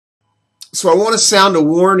So I want to sound a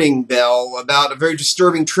warning bell about a very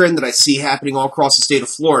disturbing trend that I see happening all across the state of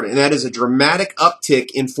Florida, and that is a dramatic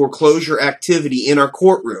uptick in foreclosure activity in our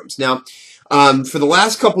courtrooms. Now, for the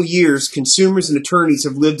last couple years, consumers and attorneys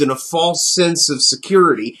have lived in a false sense of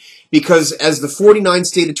security because as the 49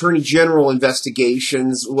 state attorney general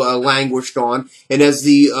investigations languished on, and as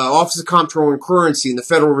the Office of Comptroller and Currency and the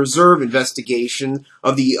Federal Reserve investigation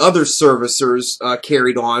of the other servicers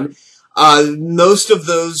carried on, most of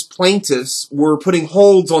those plaintiffs were putting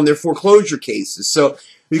holds on their foreclosure cases. So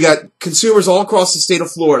we got consumers all across the state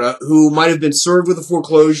of Florida who might have been served with a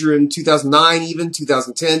foreclosure in 2009, even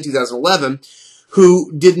 2010, 2011,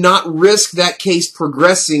 who did not risk that case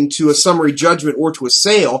progressing to a summary judgment or to a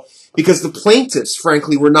sale because the plaintiffs,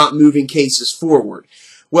 frankly, were not moving cases forward.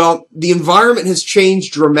 Well, the environment has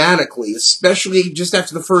changed dramatically, especially just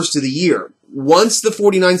after the first of the year. Once the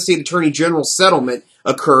 49 state attorney general settlement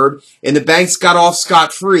occurred and the banks got off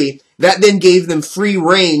scot-free, that then gave them free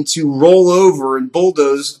rein to roll over and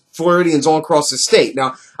bulldoze Floridians all across the state.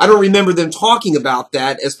 Now, I don't remember them talking about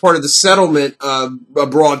that as part of the settlement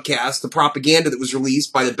broadcast, the propaganda that was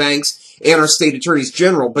released by the banks and our state attorneys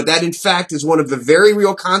general, but that in fact is one of the very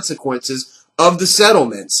real consequences of the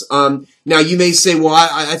settlements. Now, you may say, well,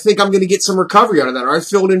 I think I'm going to get some recovery out of that, or I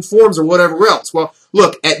filled in forms or whatever else. Well,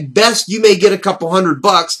 look, at best, you may get a couple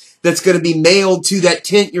 $100 that's going to be mailed to that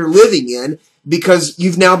tent you're living in because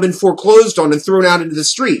you've now been foreclosed on and thrown out into the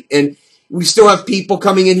street. And we still have people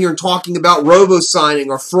coming in here and talking about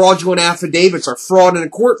robo-signing or fraudulent affidavits or fraud in a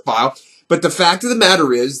court file. But the fact of the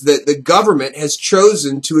matter is that the government has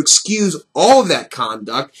chosen to excuse all of that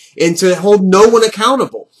conduct and to hold no one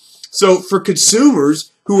accountable. So for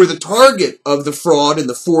consumers who are the target of the fraud and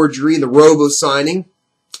the forgery and the robo-signing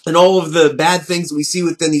and all of the bad things that we see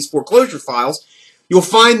within these foreclosure files, you'll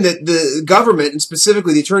find that the government, and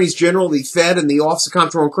specifically the attorneys general, the Fed, and the Office of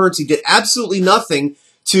Comptroller and Currency did absolutely nothing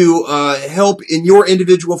to help in your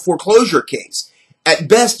individual foreclosure case. At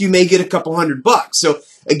best, you may get a couple $100. So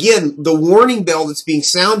again, the warning bell that's being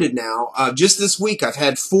sounded now, just this week, I've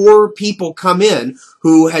had 4 people come in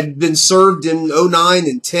who had been served in 09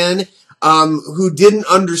 and 10, who didn't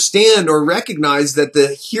understand or recognize that the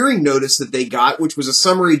hearing notice that they got, which was a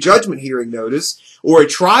summary judgment hearing notice or a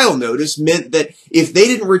trial notice, meant that if they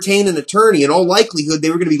didn't retain an attorney, in all likelihood,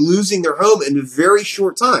 they were going to be losing their home in a very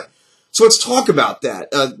short time. So let's talk about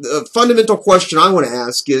that. The fundamental question I want to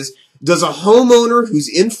ask is, does a homeowner who's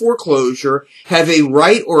in foreclosure have a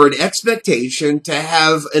right or an expectation to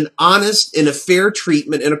have an honest and a fair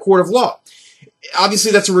treatment in a court of law?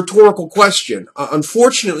 Obviously, that's a rhetorical question.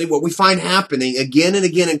 Unfortunately, what we find happening again and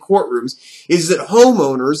again in courtrooms is that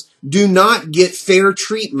homeowners do not get fair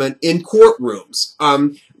treatment in courtrooms.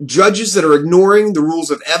 Judges that are ignoring the rules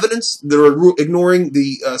of evidence, that are ignoring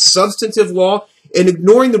the substantive law, and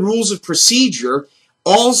ignoring the rules of procedure,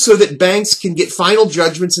 all so that banks can get final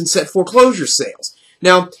judgments and set foreclosure sales.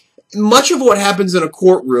 Now, much of what happens in a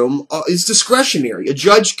courtroom is discretionary. A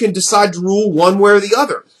judge can decide to rule one way or the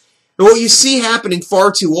other. And what you see happening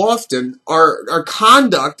far too often are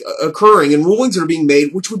conduct occurring and rulings that are being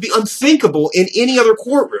made which would be unthinkable in any other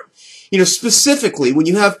courtroom. You know, specifically, when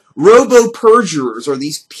you have robo-perjurers or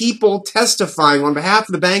these people testifying on behalf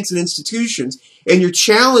of the banks and institutions, and you're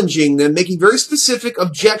challenging them, making very specific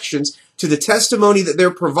objections to the testimony that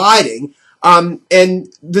they're providing,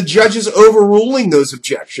 and the judge is overruling those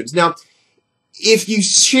objections. Now, if you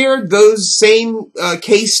shared those same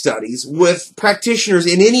case studies with practitioners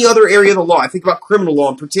in any other area of the law, I think about criminal law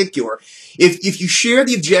in particular, if you share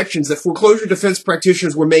the objections that foreclosure defense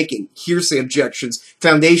practitioners were making, hearsay objections,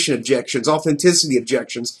 foundation objections, authenticity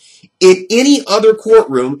objections, in any other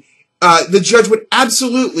courtroom, the judge would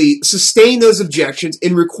absolutely sustain those objections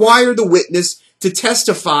and require the witness to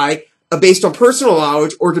testify based on personal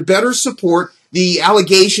knowledge or to better support the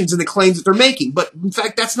allegations and the claims that they're making. But in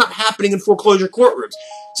fact, that's not happening in foreclosure courtrooms.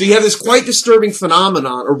 So you have this quite disturbing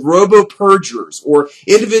phenomenon of robo-perjurers or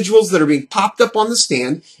individuals that are being popped up on the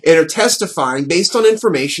stand and are testifying based on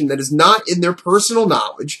information that is not in their personal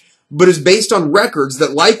knowledge, but is based on records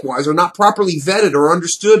that likewise are not properly vetted or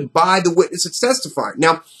understood by the witness that's testifying.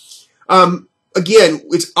 Now, again,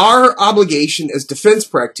 it's our obligation as defense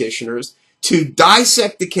practitioners to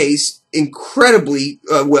dissect the case incredibly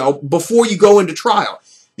well before you go into trial.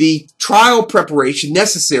 The trial preparation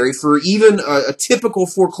necessary for even a typical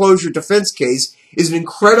foreclosure defense case is an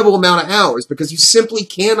incredible amount of hours because you simply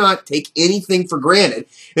cannot take anything for granted.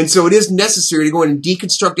 And so it is necessary to go in and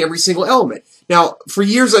deconstruct every single element. Now, for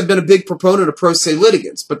years I've been a big proponent of pro se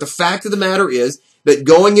litigants, but the fact of the matter is that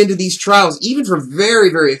going into these trials, even for very,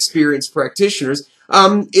 very experienced practitioners,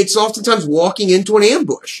 it's oftentimes walking into an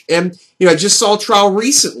ambush. And, I just saw a trial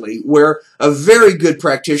recently where a very good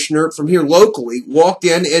practitioner from here locally walked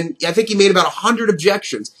in, and I think he made about 100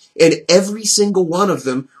 objections, and every single one of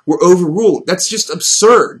them were overruled. That's just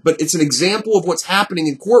absurd, but it's an example of what's happening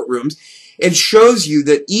in courtrooms and shows you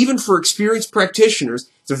that even for experienced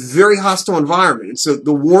practitioners, it's a very hostile environment. And so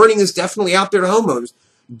the warning is definitely out there to homeowners.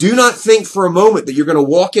 Do not think for a moment that you're going to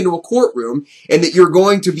walk into a courtroom and that you're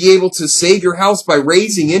going to be able to save your house by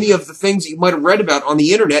raising any of the things that you might have read about on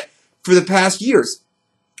the internet for the past years.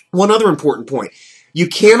 One other important point. You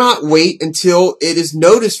cannot wait until it is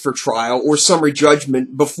noticed for trial or summary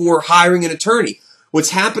judgment before hiring an attorney. What's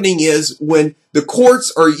happening is when the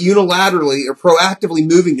courts are unilaterally or proactively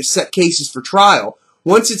moving to set cases for trial,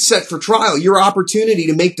 once it's set for trial, your opportunity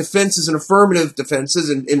to make defenses and affirmative defenses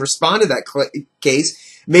and respond to that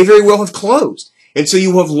case may very well have closed. And so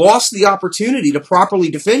you have lost the opportunity to properly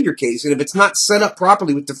defend your case. And if it's not set up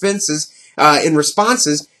properly with defenses and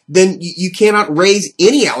responses, then you cannot raise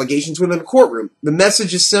any allegations within a courtroom. The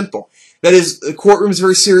message is simple. That is, the courtroom is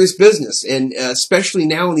very serious business. And especially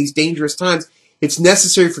now in these dangerous times, it's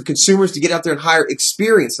necessary for consumers to get out there and hire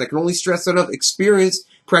experienced, I can only stress that enough, experienced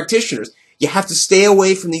practitioners. You have to stay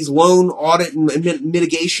away from these loan audit and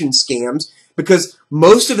mitigation scams because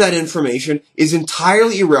most of that information is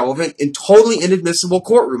entirely irrelevant and totally inadmissible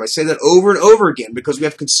courtroom. I say that over and over again because we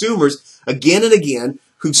have consumers again and again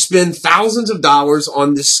who spend thousands of dollars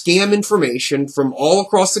on this scam information from all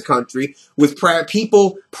across the country with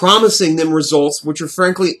people promising them results which are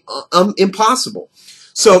frankly impossible.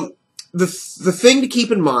 So the thing to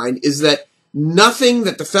keep in mind is that nothing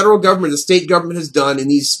that the federal government, the state government has done in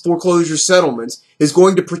these foreclosure settlements is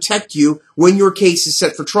going to protect you when your case is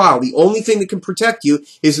set for trial. The only thing that can protect you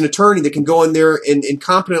is an attorney that can go in there and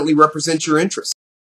competently represent your interests.